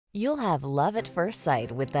You'll have love at first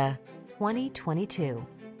sight with the 2022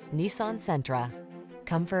 Nissan Sentra.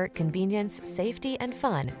 Comfort, convenience, safety, and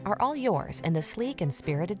fun are all yours in the sleek and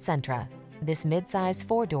spirited Sentra. This midsize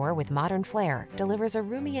four-door with modern flair delivers a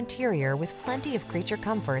roomy interior with plenty of creature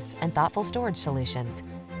comforts and thoughtful storage solutions,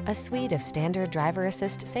 a suite of standard driver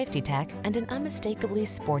assist safety tech, and an unmistakably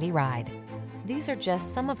sporty ride. These are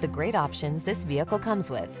just some of the great options this vehicle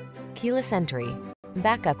comes with: keyless entry,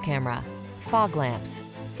 backup camera, fog lamps,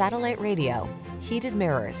 satellite radio, heated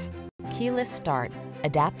mirrors, keyless start,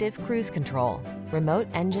 adaptive cruise control, remote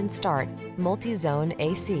engine start, multi-zone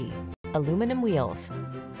AC, aluminum wheels.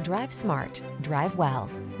 Drive smart, drive well.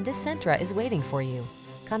 This Sentra is waiting for you.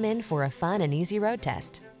 Come in for a fun and easy road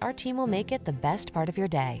test. Our team will make it the best part of your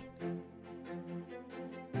day.